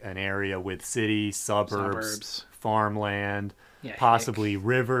like an area with city, suburbs. Farmland, possibly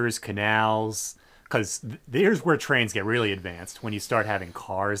rivers, canals. Because here's where trains get really advanced. When you start having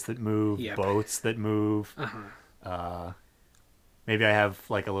cars that move, boats that move. Maybe I have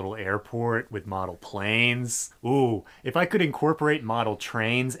like a little airport with model planes. Ooh, if I could incorporate model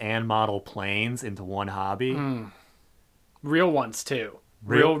trains and model planes into one hobby. Real ones, too.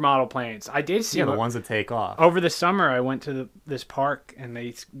 Real model planes. I did see the ones that take off. Over the summer, I went to this park, and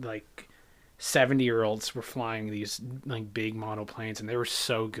they, like, 70-year-olds were flying these like big monoplanes, and they were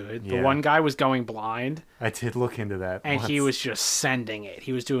so good. The Yeah. one guy was going blind, I did look into that. and he once. was just sending it.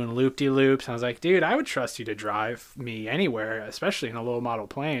 He was doing loop-de-loops. I was like, dude, I would trust you to drive me anywhere, especially in a low model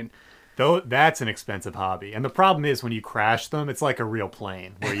plane. Though that's an expensive hobby, and the problem is when you crash them, it's like a real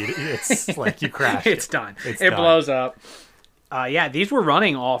plane where it's like you crash. It's done. It's It done. blows up. Yeah, these were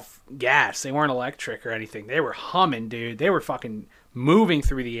running off gas. They weren't electric or anything. They were humming, dude. They were fucking moving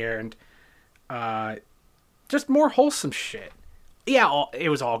through the air, and just more wholesome shit. Yeah, it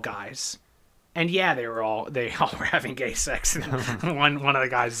was all guys. And yeah, they all were having gay sex in one of the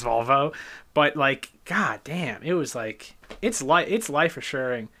guys' Volvo. But like, god damn, it was like it's life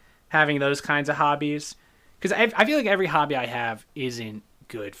assuring having those kinds of hobbies, because I feel like every hobby I have isn't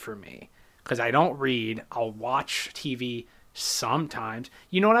good for me, because I don't read. I'll watch TV sometimes.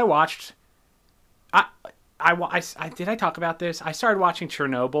 You know what I watched? I did I talk about this? I started watching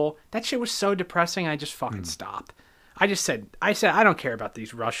Chernobyl. That shit was so depressing. I just fucking stopped. I said I don't care about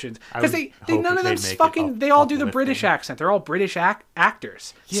these Russians, because they none of them fucking, they all do the British accent. They're all British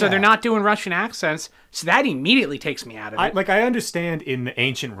actors, so they're not doing Russian accents. So that immediately takes me out of it. I understand in the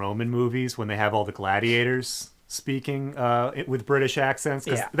ancient Roman movies when they have all the gladiators speaking with British accents,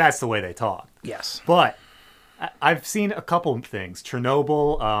 because that's the way they talk. Yes, But I've seen a couple of things.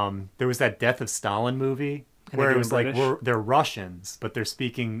 Chernobyl. There was that Death of Stalin movie where it doing was British? like they're Russians, but they're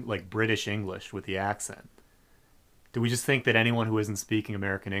speaking like British English with the accent. Do we just think that anyone who isn't speaking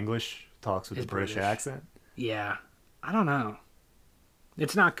American English talks with a British accent? yeah. I don't know.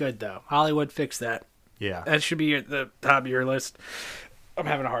 It's not good though. Hollywood, fix that. Yeah. That should be at the top of your list. I'm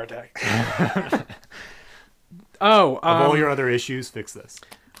having a heart attack. Of all your other issues, fix this.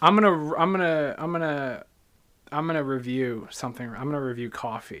 I'm gonna review something. I'm gonna review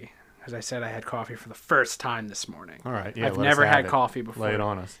coffee. As I said, I had coffee for the first time this morning. All right. Yeah, I've let us never have had it. coffee before. Lay it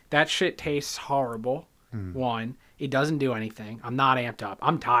on us. That shit tastes horrible. One, it doesn't do anything. I'm not amped up.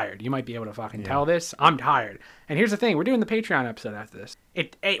 I'm tired. You might be able to fucking tell this. I'm tired. And here's the thing: we're doing the Patreon episode after this.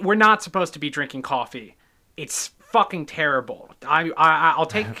 We're not supposed to be drinking coffee. It's fucking terrible. I'll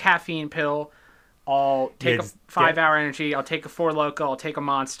take a caffeine pill. I'll take a 5-hour energy. I'll take a Four Loko. I'll take a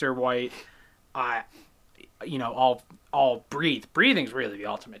Monster White. I'll breathe. Breathing's really the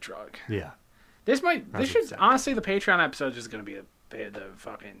ultimate drug. Yeah. This should honestly, the Patreon episode is going to be the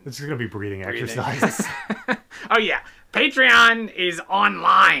fucking. It's just gonna be breathing exercises. Oh yeah, Patreon is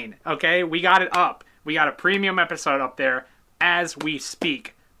online. Okay, we got it up. We got a premium episode up there as we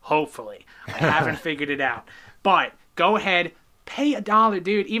speak. Hopefully, I haven't figured it out, but go ahead, pay $1,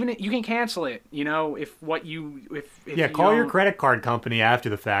 dude. Even you can cancel it. You know, if yeah, you call your don't- credit card company after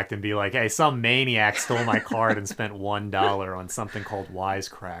the fact and be like, "Hey, some maniac stole my card and spent $1 on something called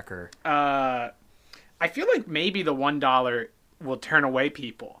Wisecracker." I feel like maybe the $1 will turn away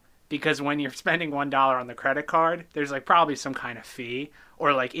people, because when you're spending $1 on the credit card, there's like probably some kind of fee,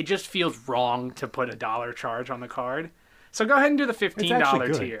 or like it just feels wrong to put $1 charge on the card. So go ahead and do the It's actually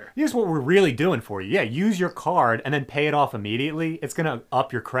 $15 good. tier. Here's what we're really doing for you. Yeah, use your card and then pay it off immediately. It's gonna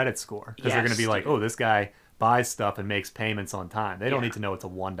up your credit score, because they're Yes, gonna be like, dude. "Oh, this guy buys stuff and makes payments on time." They don't Yeah. need to know it's a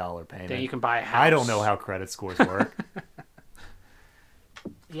 $1 payment. Then you can buy a house. I don't know how credit scores work.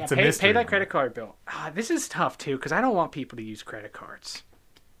 Yeah, It's a pay mystery. that credit card bill. This is tough too, because I don't want people to use credit cards.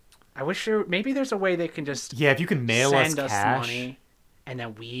 I wish maybe there's a way they can just Yeah, if you can mail us send us cash. money, and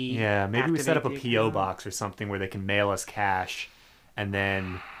then we Yeah, maybe we set up a activate the PO account. box or something where they can mail us cash, and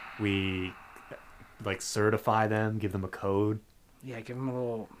then we like certify them, give them a code. Yeah, give them a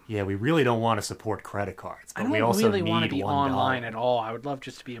little. Yeah, we really don't want to support credit cards, I but don't we also really want to need be $1. online at all. I would love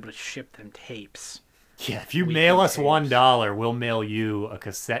just to be able to ship them tapes. Yeah, if you Weekly mail us tapes. $1, we'll mail you a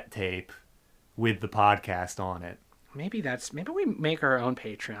cassette tape with the podcast on it. Maybe we make our own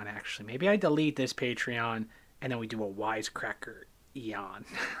Patreon. Actually, maybe I delete this Patreon and then we do a Wisecracker Eon,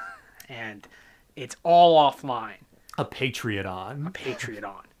 and it's all offline. A Patreon.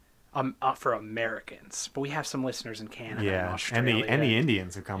 Patreon, for Americans. But we have some listeners in Canada, and Yeah, and Australia, the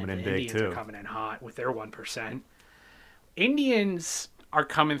Indians are coming and in the big Indians too. are coming in hot with their 1%. Indians are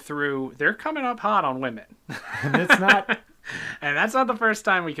coming through. They're coming up hot on women. And it's not. And that's not the first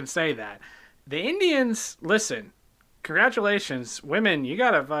time we can say that. The Indians, listen, congratulations. Women, you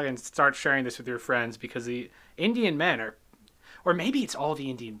gotta fucking start sharing this with your friends, because the Indian men are, or maybe it's all the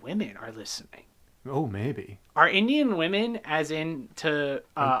Indian women are listening. Oh, maybe. Are Indian women as into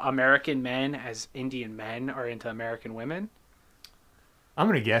American men as Indian men are into American women? I'm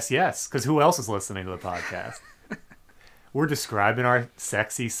gonna guess yes, because who else is listening to the podcast? We're describing our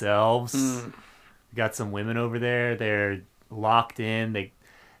sexy selves. We got some women over there. They're locked in.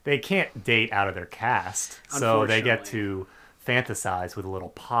 They can't date out of their caste, so they get Unfortunately. to fantasize with a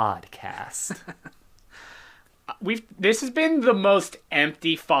little podcast. This has been the most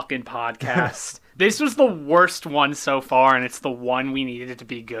empty fucking podcast. This was the worst one so far, and it's the one we needed it to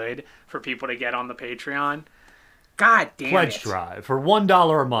be good for people to get on the Patreon. God damn Pledge it. drive for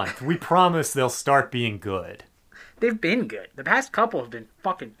 $1 a month. We promise they'll start being good. They've been good. The past couple have been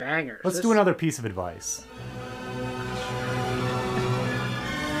fucking bangers. Let's do another piece of advice.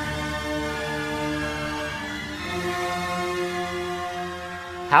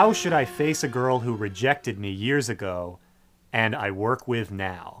 How should I face a girl who rejected me years ago and I work with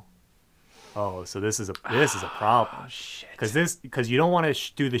now? Oh, so this is a problem. Oh, shit. Because you don't want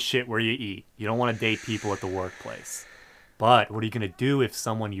to do the shit where you eat. You don't want to date people at the workplace. But what are you going to do if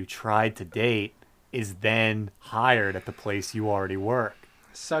someone you tried to date is then hired at the place you already work?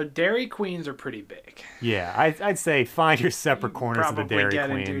 So Dairy Queens are pretty big. Yeah, I'd say find your separate corners of the Dairy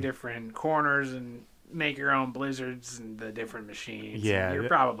Probably Queen. get into different corners and make your own blizzards and the different machines. Yeah, you're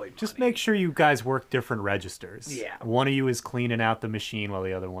probably just money. make sure you guys work different registers. Yeah. One of you is cleaning out the machine while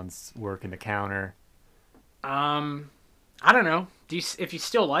the other one's working the counter. I don't know. If you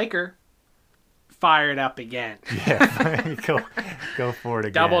still like her, fire it up again. Yeah, go for it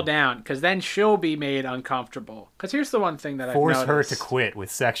again. Double down, because then she'll be made uncomfortable. Because here's the one thing that Force I've her noticed. to quit with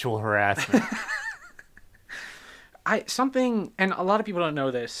sexual harassment. And a lot of people don't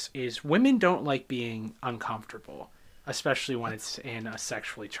know this, is women don't like being uncomfortable, especially when it's in a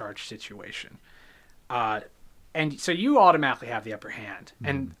sexually charged situation. And so you automatically have the upper hand. Mm.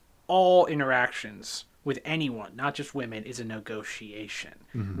 And all interactions with anyone, not just women, is a negotiation.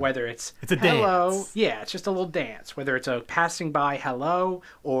 Mm-hmm. Whether it's a hello, dance. Yeah, it's just a little dance. Whether it's a passing by hello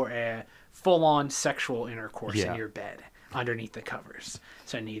or a full-on sexual intercourse in your bed underneath the covers,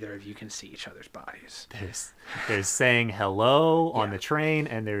 so neither of you can see each other's bodies. There's saying hello on the train,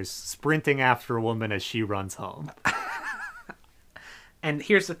 and there's sprinting after a woman as she runs home. And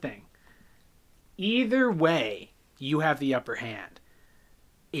here's the thing. Either way, you have the upper hand.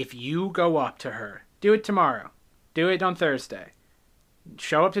 If you go up to her, do it tomorrow. Do it on Thursday.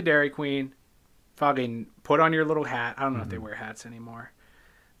 Show up to Dairy Queen. Fucking put on your little hat. I don't know if they wear hats anymore.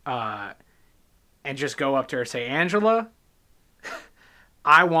 And just go up to her and say, Angela,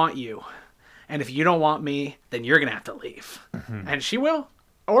 I want you. And if you don't want me, then you're going to have to leave. Mm-hmm. And she will.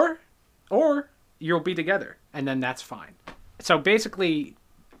 Or you'll be together. And then that's fine. So basically,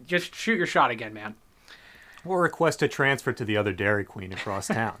 just shoot your shot again, man. Or request a transfer to the other Dairy Queen across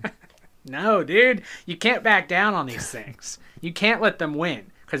town. No, dude. You can't back down on these things. You can't let them win.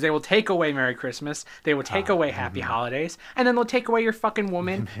 Because they will take away Merry Christmas, they will take away Happy Holidays, and then they'll take away your fucking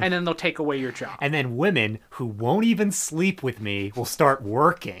woman, and then they'll take away your job. And then women who won't even sleep with me will start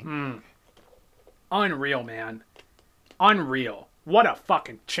working. Unreal, man. Unreal. What a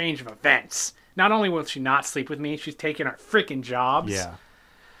fucking change of events. Not only will she not sleep with me, she's taking our freaking jobs. Yeah.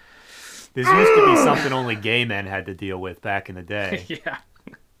 This used to be something only gay men had to deal with back in the day. Yeah.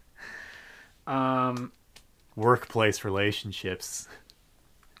 Workplace relationships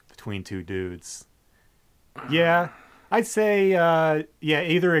between two dudes. Yeah, I'd say,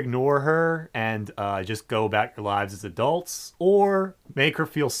 either ignore her and just go about your lives as adults, or make her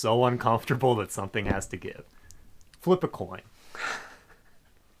feel so uncomfortable that something has to give. Flip a coin.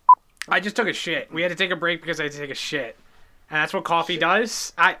 I just took a shit. We had to take a break because I had to take a shit. And that's what coffee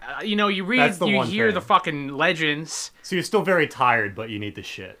does. You read, you hear the fucking legends. So you're still very tired, but you need the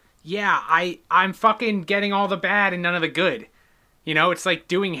shit. Yeah, I'm fucking getting all the bad and none of the good. You know, it's like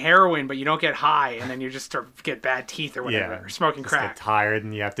doing heroin, but you don't get high, and then you just get bad teeth or whatever, or smoking crack. Get tired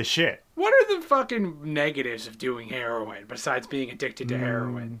and you have to shit. What are the fucking negatives of doing heroin, besides being addicted to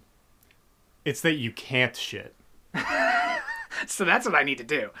heroin? It's that you can't shit. So that's what I need to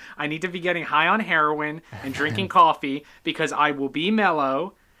do. I need to be getting high on heroin and drinking coffee, because I will be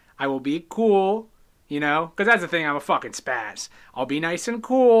mellow, I will be cool, you know? Because that's the thing, I'm a fucking spaz. I'll be nice and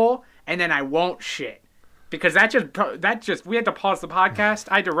cool, and then I won't shit. Because that just, we had to pause the podcast.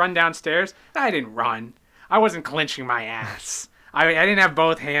 I had to run downstairs. I didn't run. I wasn't clenching my ass. I didn't have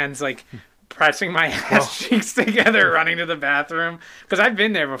both hands, like, pressing my ass cheeks together, running to the bathroom. Because I've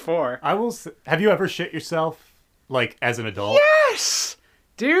been there before. Have you ever shit yourself, like, as an adult? Yes!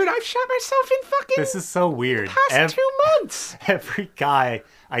 Dude, I've shot myself in fucking... This is so weird. Past 2 months. Every guy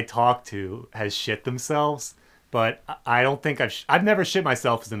I talk to has shit themselves, but I don't think I've never shit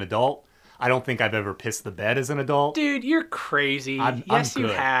myself as an adult. I don't think I've ever pissed the bed as an adult. Dude, you're crazy. I'm you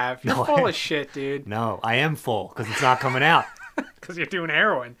have. You're full of shit, dude. No, I am full, because it's not coming out. Because you're doing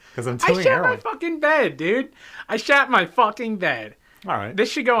heroin. Because I'm doing heroin. heroin. I shat my fucking bed, dude. I shat my fucking bed. All right.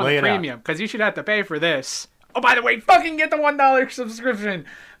 This should go on Lay the it premium, because you should have to pay for this. Oh, by the way, fucking get the $1 subscription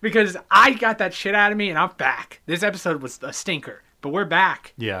because I got that shit out of me and I'm back. This episode was a stinker, but we're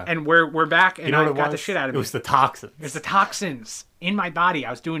back. Yeah. And we're back and You know I what got it the was? shit out of It me. was the toxins. It's the toxins in my body.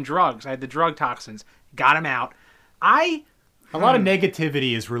 I was doing drugs. I had the drug toxins. Got them out. A lot of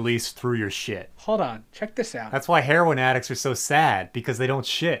negativity is released through your shit. Hold on. Check this out. That's why heroin addicts are so sad, because they don't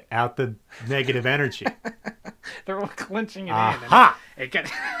shit out the negative energy. They're all clenching it Aha! in. It gets...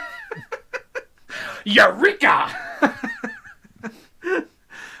 Eureka!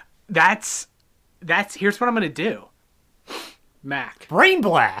 That's here's what I'm gonna do. Mac. Brain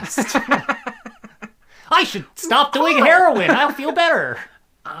blast! I should stop doing heroin. I'll feel better.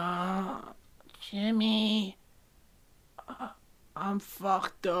 Jimmy. I'm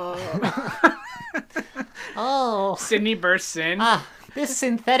fucked up. Oh, Sydney bursts in. this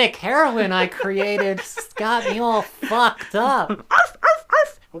synthetic heroin I created got me all fucked up. Arf, arf,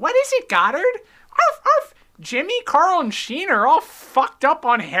 arf. What is it, Goddard? Arf, arf. Jimmy, Carl, and Sheen are all fucked up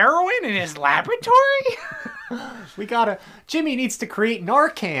on heroin in his laboratory? Jimmy needs to create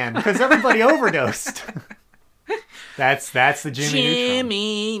Narcan because everybody overdosed. That's the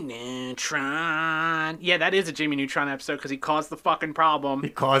Jimmy Neutron. Yeah, that is a Jimmy Neutron episode because he caused the fucking problem He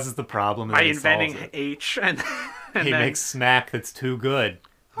causes the problem and by then he inventing solves it. H. And He then, makes smack that's too good.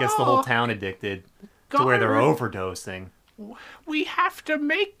 Gets the whole town addicted to where they're overdosing. we have to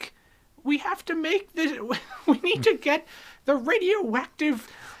make this. We need to get the radioactive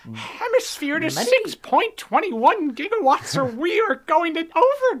hemisphere to 6.21 gigawatts or we are going to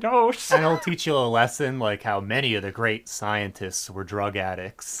overdose. And it'll teach you a lesson like how many of the great scientists were drug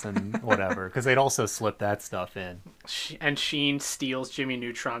addicts and whatever, because they'd also slip that stuff in. And Sheen steals Jimmy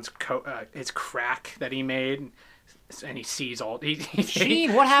Neutron's his crack that he made, and he sees all.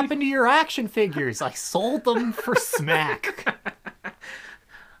 Sheen, what happened to your action figures? I sold them for smack.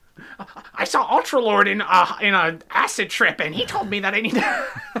 I saw Ultralord in a acid trip, and he told me that I need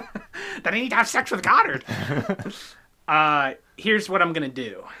to have sex with Goddard. Here's what I'm gonna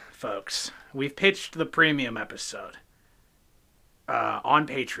do, folks. We've pitched the premium episode on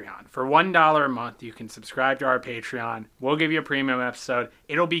Patreon for $1 a month. You can subscribe to our Patreon. We'll give you a premium episode.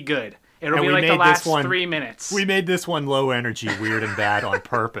 It'll be good. It'll And be we like the made last this one- 3 minutes. We made this one low energy, weird, and bad on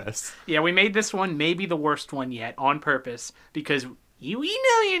purpose. Yeah, we made this one maybe the worst one yet on purpose because we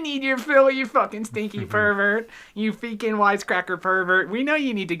know you need your fill, you fucking stinky pervert. You freaking wisecracker pervert. We know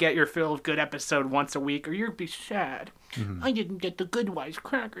you need to get your fill of good episode once a week or you'll be sad. I didn't get the good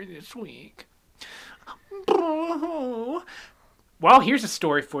wisecracker this week. Well, here's a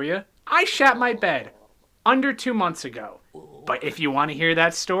story for you. I shat my bed under 2 months ago. But if you want to hear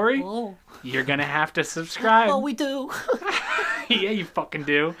that story, you're going to have to subscribe. Oh, we do. Yeah, you fucking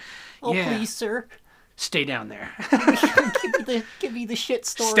do. Oh, Yeah. please, sir. Stay down there. Give me the shit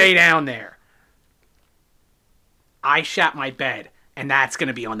story. Stay down there. I shat my bed, and that's going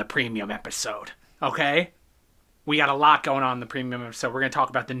to be on the premium episode. Okay? We got a lot going on in the premium episode. We're going to talk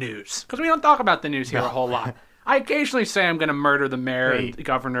about the news. Because we don't talk about the news here a whole lot. I occasionally say I'm going to murder the mayor and the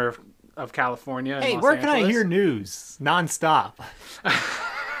governor of California. in Hey, Los where can I Angeles. hear news? Non-stop.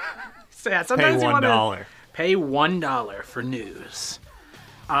 So, yeah, Pay sometimes you want to $1. pay $1 for news.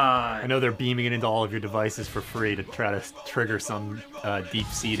 I know they're beaming it into all of your devices for free to try to trigger some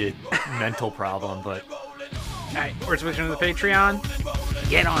deep-seated mental problem, but Hey, we're switching to the Patreon.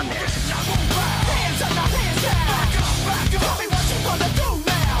 Get on there.